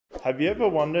Have you ever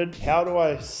wondered, how do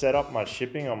I set up my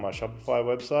shipping on my Shopify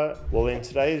website? Well, in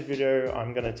today's video,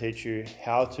 I'm going to teach you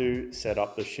how to set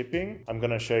up the shipping. I'm going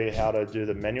to show you how to do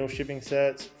the manual shipping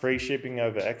sets, free shipping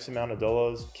over X amount of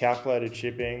dollars, calculated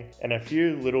shipping, and a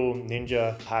few little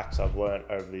ninja hacks I've learned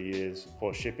over the years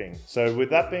for shipping. So with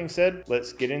that being said,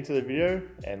 let's get into the video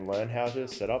and learn how to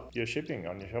set up your shipping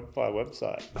on your Shopify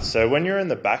website. So when you're in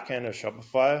the back end of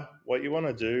Shopify, what you want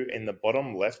to do in the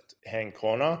bottom left hand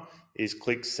corner is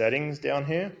click settings down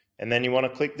here. And then you want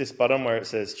to click this button where it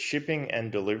says shipping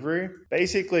and delivery.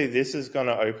 Basically, this is going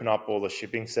to open up all the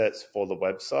shipping sets for the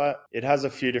website. It has a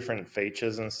few different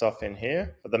features and stuff in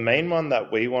here, but the main one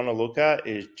that we want to look at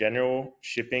is general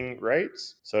shipping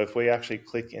rates. So if we actually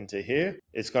click into here,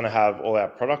 it's going to have all our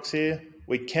products here.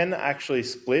 We can actually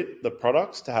split the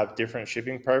products to have different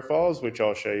shipping profiles, which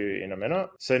I'll show you in a minute.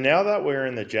 So now that we're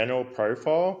in the general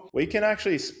profile, we can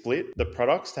actually split the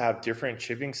products to have different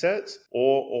shipping sets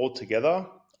or all together.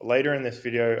 Later in this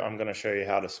video, I'm going to show you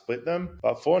how to split them.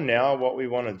 But for now, what we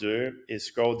want to do is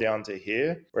scroll down to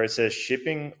here where it says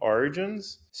shipping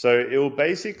origins. So it will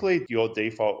basically your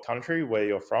default country where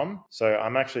you're from. So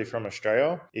I'm actually from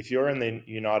Australia. If you're in the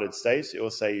United States, it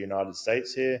will say United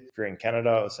States here. If you're in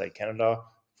Canada, it will say Canada,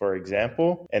 for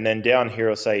example. And then down here,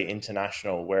 it'll say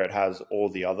international, where it has all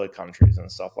the other countries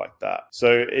and stuff like that.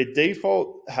 So it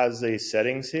default has these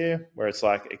settings here where it's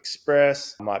like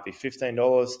express might be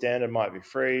 $15, standard might be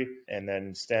free, and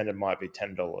then standard might be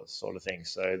 $10 sort of thing.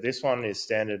 So this one is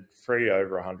standard free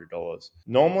over $100.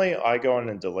 Normally I go in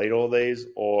and delete all these,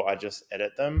 or I just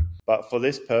edit them. But for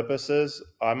this purposes,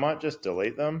 I might just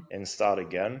delete them and start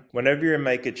again. Whenever you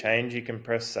make a change, you can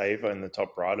press save in the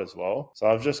top right as well. So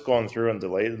I've just gone through and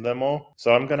deleted them all.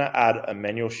 So I'm going to add a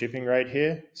manual shipping rate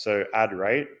here. So add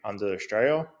rate under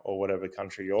Australia or whatever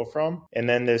country you're from. And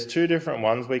then there's two different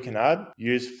ones we can add.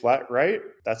 Use flat rate.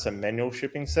 That's a manual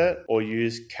shipping set, or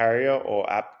use carrier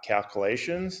or app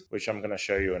calculations, which I'm going to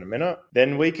show you in a minute.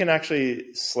 Then we can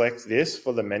actually select this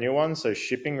for the manual one. So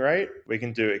shipping rate, we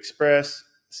can do express,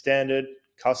 standard,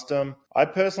 custom. I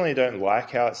personally don't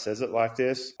like how it says it like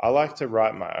this. I like to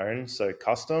write my own, so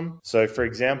custom. So for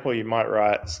example, you might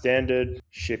write standard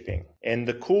shipping. And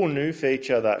the cool new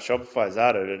feature that Shopify's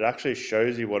added, it actually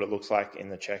shows you what it looks like in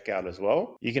the checkout as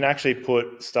well. You can actually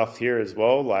put stuff here as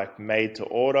well, like made to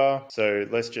order. So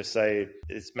let's just say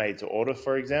it's made to order,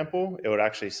 for example. It would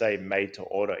actually say made to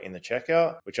order in the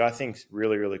checkout, which I think is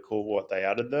really, really cool what they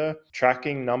added there.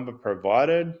 Tracking number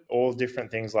provided, all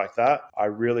different things like that. I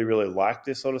really, really like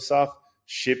this sort of stuff.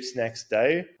 Ships next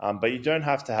day, but you don't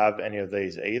have to have any of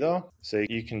these either. So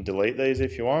you can delete these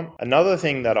if you want. Another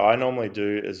thing that I normally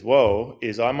do as well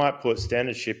is I might put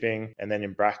standard shipping and then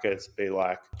in brackets be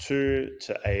like 2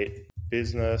 to 8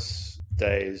 business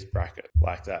days bracket,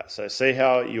 like that. So see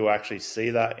how you actually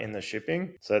see that in the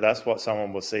shipping. So that's what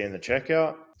someone will see in the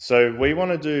checkout. So we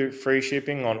want to do free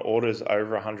shipping on orders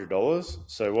over $100.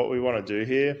 So what we want to do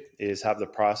here is have the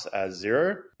price as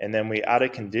 0, and then we add a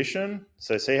condition.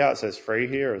 So see how it says free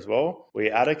here as well.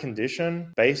 We add a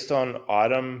condition based on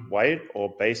item weight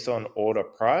or based on order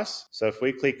price. So if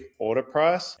we click order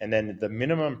price, and then the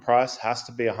minimum price has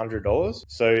to be $100.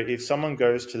 So if someone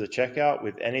goes to the checkout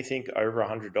with anything over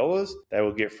 $100, they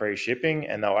will get free shipping,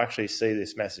 and they'll actually see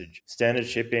this message, standard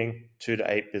shipping 2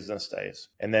 to 8 business days.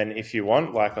 And then if you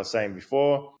want, like I was saying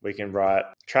before, we can write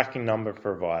tracking number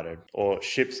provided or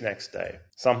ships next day,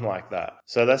 something like that.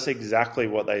 So that's exactly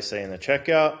what they see in the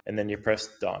checkout, and then you press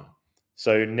done.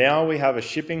 So now we have a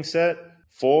shipping set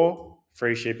for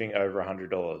free shipping over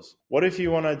 $100. What if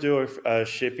you want to do a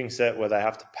shipping set where they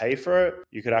have to pay for it?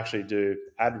 You could actually do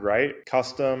add rate,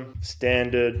 custom,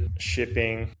 standard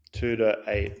shipping 2 to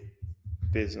 8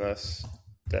 business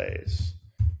days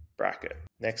bracket.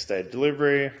 Next day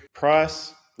delivery,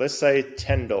 price, let's say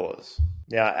 $10.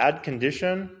 Now add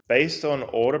condition based on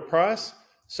order price.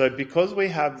 So because we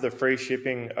have the free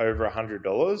shipping over $100,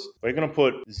 we're going to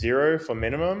put 0 for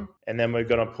minimum, and then we're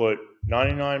going to put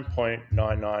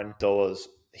 $99.99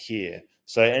 here.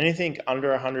 So anything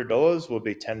under $100 will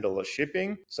be $10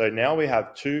 shipping. So now we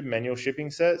have 2 manual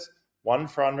shipping sets, one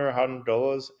for under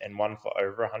 $100 and one for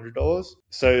over $100.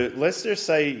 So let's just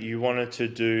say you wanted to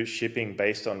do shipping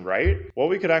based on rate. What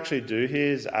we could actually do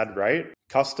here is add rate,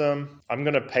 custom. I'm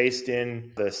going to paste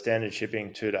in the standard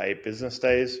shipping 2 to 8 business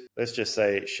days. Let's just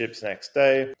say ships next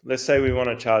day. Let's say we want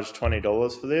to charge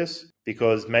 $20 for this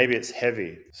because maybe it's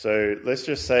heavy. So let's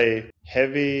just say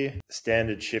heavy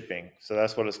standard shipping. So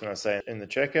that's what it's going to say in the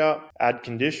checkout. Add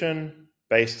condition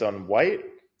based on weight.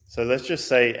 So let's just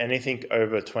say anything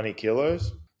over 20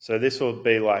 kilos. So this will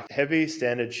be like heavy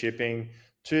standard shipping,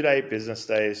 2 to 8 business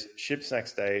days, ships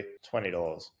next day,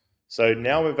 $20. So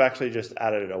now we've actually just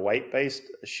added a weight-based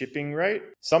shipping rate.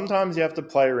 Sometimes you have to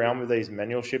play around with these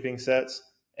manual shipping sets,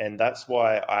 and that's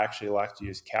why I actually like to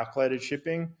use calculated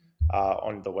shipping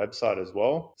on the website as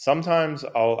well. Sometimes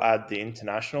I'll add the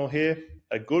international here.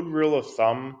 A good rule of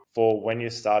thumb for when you're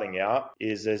starting out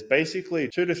is there's basically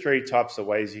 2 to 3 types of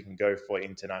ways you can go for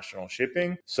international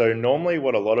shipping. So normally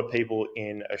what a lot of people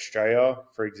in Australia,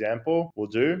 for example, will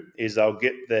do is they'll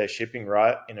get their shipping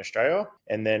right in Australia.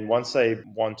 And then once they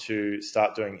want to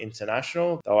start doing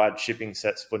international, they'll add shipping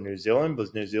sets for New Zealand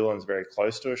because New Zealand's very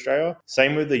close to Australia.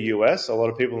 Same with the US. A lot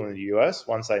of people in the US,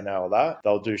 once they nail that,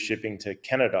 they'll do shipping to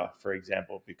Canada, for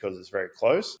example, because it's very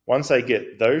close. Once they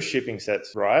get those shipping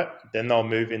sets right, then they'll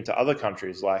move into other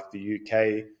countries like the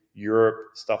UK, Europe,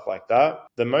 stuff like that.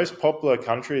 The most popular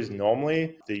countries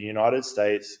normally the United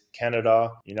States,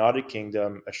 Canada, United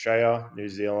Kingdom, Australia, New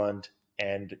Zealand,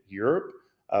 and Europe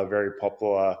are very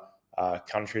popular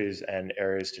countries and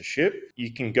areas to ship.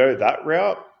 You can go that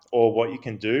route, or what you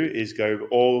can do is go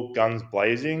all guns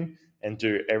blazing and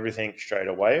do everything straight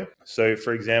away. So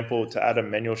for example, to add a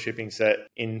manual shipping set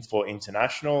in for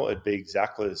international, it'd be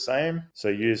exactly the same. So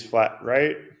use flat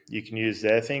rate. You can use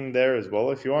their thing there as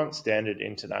well if you want. Standard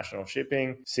international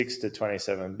shipping, 6 to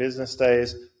 27 business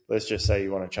days. Let's just say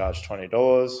you want to charge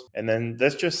 $20. And then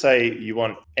let's just say you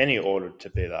want any order to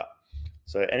be that.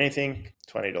 So anything,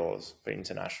 $20 for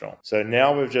international. So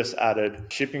now we've just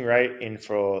added shipping rate in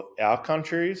for our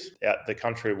countries, the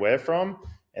country we're from,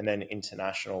 and then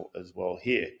international as well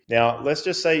here. Now, let's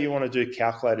just say you want to do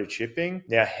calculated shipping.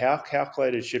 Now, how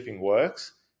calculated shipping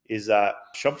works is that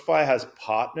Shopify has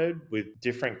partnered with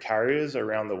different carriers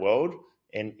around the world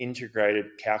and integrated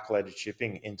calculated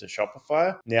shipping into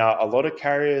Shopify. Now, a lot of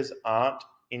carriers aren't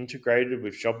integrated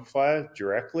with Shopify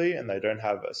directly and they don't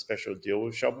have a special deal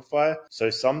with Shopify. So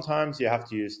sometimes you have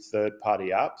to use third-party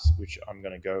apps, which I'm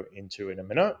going to go into in a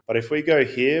minute. But if we go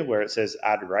here where it says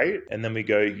add rate and then we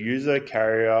go user,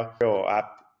 carrier, or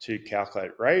app to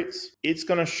calculate rates, it's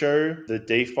going to show the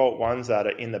default ones that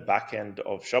are in the back end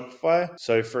of Shopify.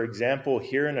 So for example,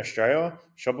 here in Australia,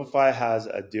 Shopify has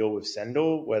a deal with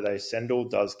Sendle where Sendle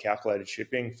does calculated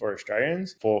shipping for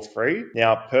Australians for free.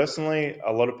 Now, personally,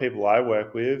 a lot of people I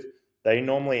work with, they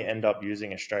normally end up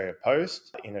using Australia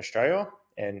Post in Australia,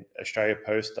 and Australia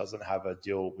Post doesn't have a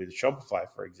deal with Shopify,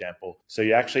 for example. So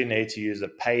you actually need to use a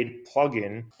paid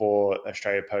plugin for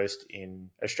Australia Post in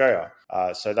Australia.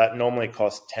 So that normally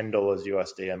costs $10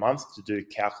 USD a month to do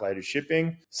calculated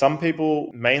shipping. Some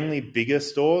people, mainly bigger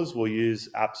stores, will use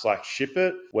apps like Ship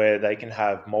It, where they can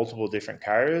have multiple different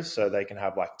carriers. So they can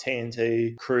have like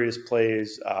TNT, Cruise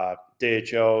Please,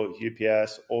 DHL,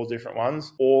 UPS, all different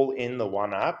ones, all in the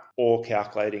one app, all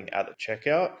calculating at the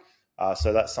checkout.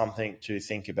 So that's something to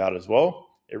think about as well.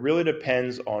 It really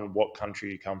depends on what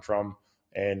country you come from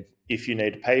and if you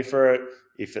need to pay for it,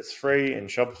 if it's free in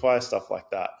Shopify, stuff like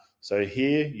that. So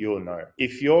here you'll know.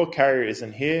 If your carrier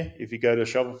isn't here, if you go to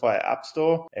Shopify App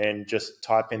Store and just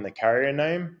type in the carrier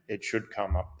name, it should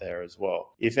come up there as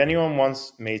well. If anyone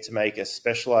wants me to make a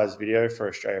specialized video for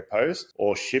Australia Post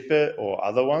or Ship It or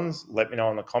other ones, let me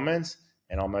know in the comments,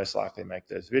 and I'll most likely make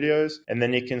those videos. And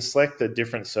then you can select the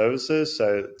different services.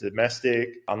 So domestic,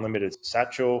 unlimited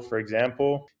satchel, for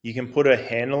example. You can put a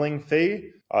handling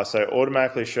fee. So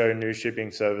automatically show new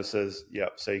shipping services.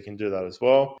 Yep, so you can do that as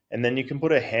well. And then you can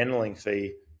put a handling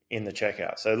fee in the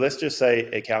checkout. So let's just say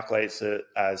it calculates it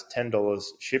as $10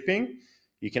 shipping.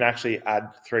 You can actually add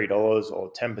 $3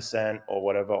 or 10% or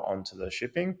whatever onto the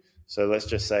shipping. So let's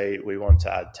just say we want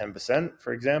to add 10%,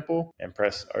 for example, and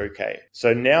press OK.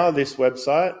 So now this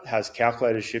website has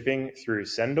calculated shipping through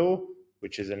Sendle,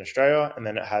 which is in Australia, and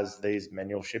then it has these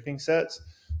manual shipping sets.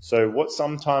 So what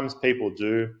sometimes people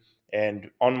do, and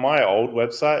on my old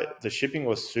website, the shipping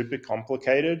was super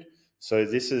complicated. So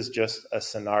this is just a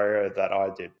scenario that I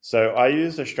did. So I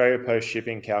used Australia Post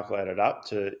shipping calculated app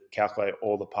to calculate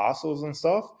all the parcels and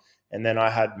stuff. And then I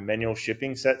had manual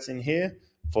shipping sets in here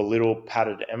for little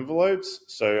padded envelopes.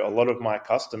 So a lot of my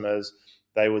customers,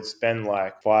 they would spend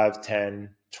like $5, $10,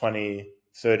 $20,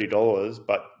 $30,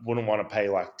 but wouldn't want to pay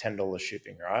like $10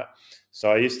 shipping, right?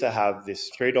 So I used to have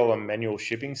this $3 manual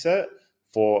shipping set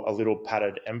for a little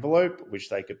padded envelope, which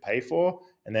they could pay for.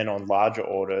 And then on larger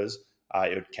orders,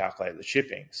 it would calculate the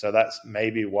shipping. So that's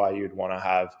maybe why you'd want to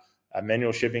have a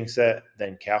manual shipping set,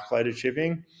 then calculated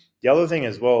shipping. The other thing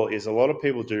as well is a lot of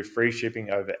people do free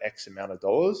shipping over X amount of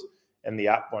dollars, and the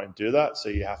app won't do that. So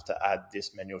you have to add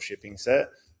this manual shipping set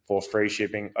for free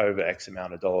shipping over X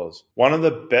amount of dollars. One of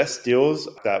the best deals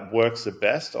that works the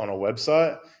best on a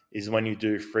website is when you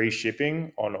do free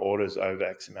shipping on orders over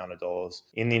X amount of dollars.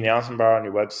 In the announcement bar on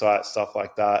your website, stuff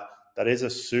like that, that is a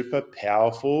super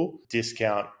powerful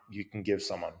discount you can give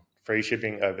someone. Free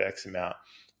shipping over X amount.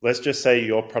 Let's just say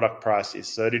your product price is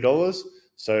 $30.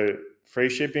 So free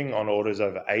shipping on orders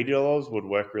over $80 would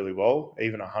work really well,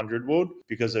 even 100 would,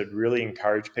 because it really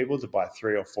encourage people to buy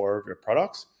 3 or 4 of your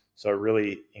products. So it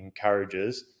really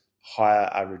encourages higher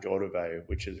average order value,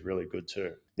 which is really good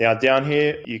too. Now down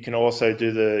here, you can also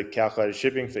do the calculated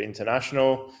shipping for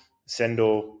international.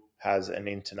 Sendle has an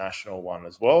international one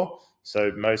as well.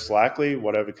 So most likely,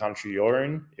 whatever country you're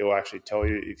in, it will actually tell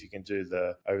you if you can do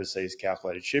the overseas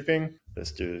calculated shipping.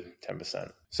 Let's do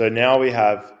 10%. So now we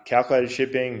have calculated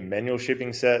shipping, manual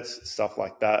shipping sets, stuff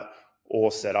like that,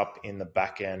 all set up in the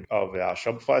back end of our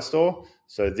Shopify store.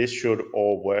 So this should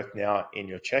all work now in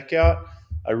your checkout.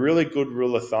 A really good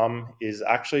rule of thumb is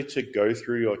actually to go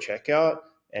through your checkout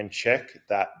and check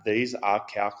that these are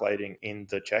calculating in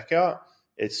the checkout.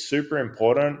 It's super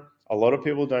important. A lot of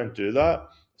people don't do that.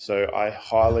 So I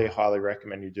highly, highly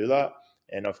recommend you do that.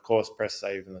 And of course, press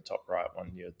save in the top right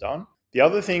when you're done. The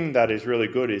other thing that is really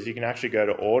good is you can actually go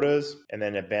to orders and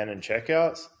then abandon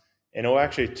checkouts, and it'll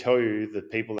actually tell you the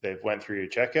people that have went through your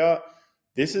checkout.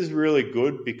 This is really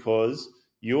good because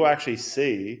you'll actually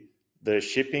see the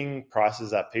shipping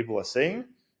prices that people are seeing,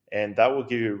 and that will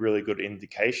give you a really good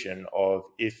indication of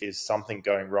if there's something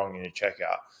going wrong in your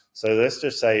checkout. So let's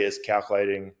just say it's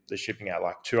calculating the shipping at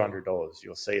like $200.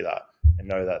 You'll see that and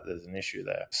know that there's an issue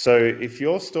there. So if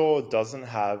your store doesn't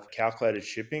have calculated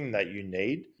shipping that you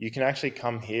need, you can actually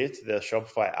come here to the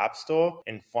Shopify App Store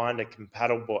and find a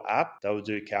compatible app that will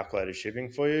do calculated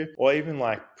shipping for you, or even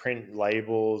like print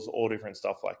labels, all different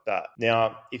stuff like that.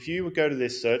 Now, if you would go to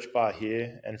this search bar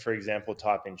here and, for example,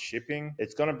 type in shipping,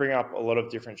 it's going to bring up a lot of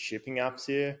different shipping apps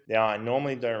here. Now, I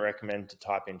normally don't recommend to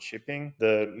type in shipping.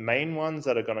 The main ones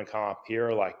that are going to come up here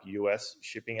are like US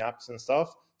shipping apps and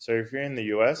stuff. So if you're in the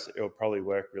US, it'll probably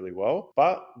work really well.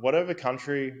 But whatever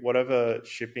country, whatever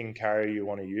shipping carrier you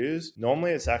want to use,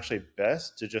 normally it's actually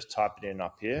best to just type it in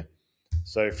up here.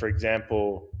 So for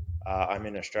example, I'm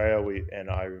in Australia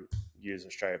and I use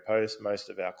Australia Post.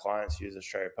 Most of our clients use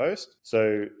Australia Post.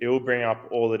 So it will bring up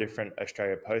all the different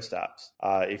Australia Post apps.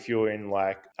 If you're in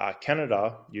like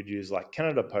Canada, you'd use like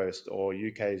Canada Post or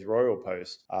UK's Royal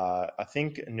Post. I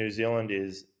think New Zealand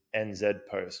is NZ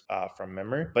Post from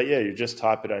memory. But yeah, you just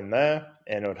type it in there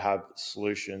and it would have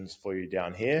solutions for you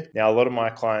down here. Now, a lot of my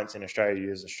clients in Australia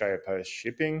use Australia Post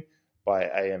Shipping by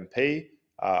AMP.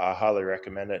 I highly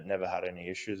recommend it. Never had any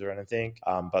issues or anything.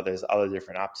 But there's other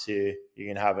different apps here. You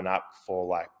can have an app for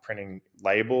like printing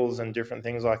labels and different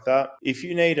things like that. If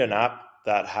you need an app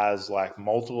that has like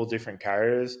multiple different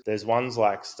carriers, there's ones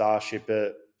like Starship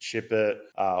It, Ship It,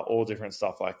 all different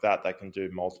stuff like that that can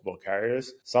do multiple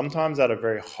carriers. Sometimes at a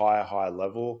very high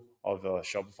level of a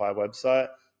Shopify website,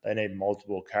 they need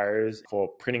multiple carriers for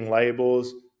printing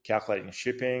labels, calculating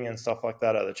shipping and stuff like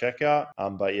that at the checkout.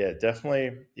 But yeah,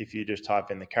 definitely if you just type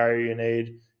in the carrier you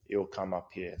need, it will come up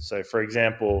here. So for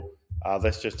example,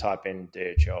 let's just type in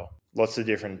DHL. Lots of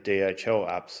different DHL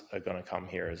apps are going to come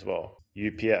here as well.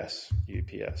 UPS,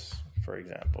 for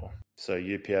example. So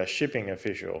UPS Shipping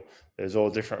Official. There's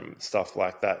all different stuff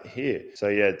like that here. So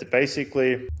yeah, to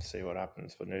basically see what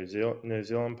happens for New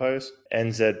Zealand Post.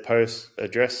 NZ Post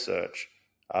address search.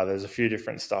 There's a few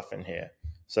different stuff in here.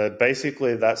 So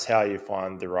basically that's how you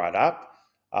find the right app.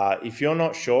 If you're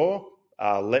not sure,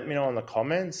 let me know in the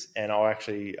comments and I'll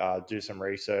actually do some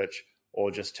research or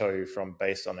just tell you from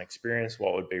based on experience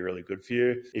what would be really good for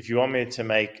you. If you want me to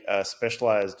make a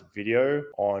specialized video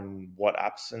on what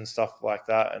apps and stuff like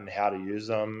that and how to use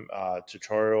them,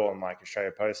 tutorial on like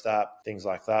Australia Post app, things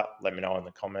like that, let me know in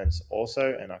the comments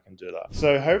also and I can do that.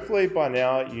 So hopefully by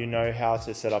now you know how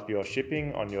to set up your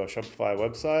shipping on your Shopify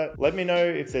website. Let me know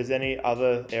if there's any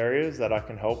other areas that I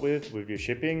can help with your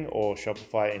shipping or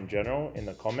Shopify in general in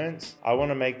the comments. I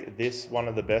want to make this one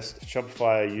of the best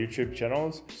Shopify YouTube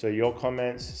channels, so your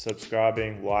comments,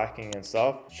 subscribing, liking and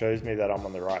stuff shows me that I'm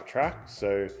on the right track.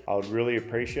 So I would really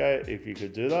appreciate if you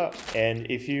could do that. And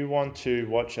if you want to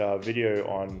watch a video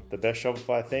on the best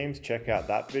Shopify themes, check out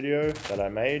that video that I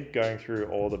made going through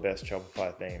all the best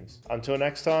Shopify themes. Until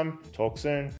next time, talk soon.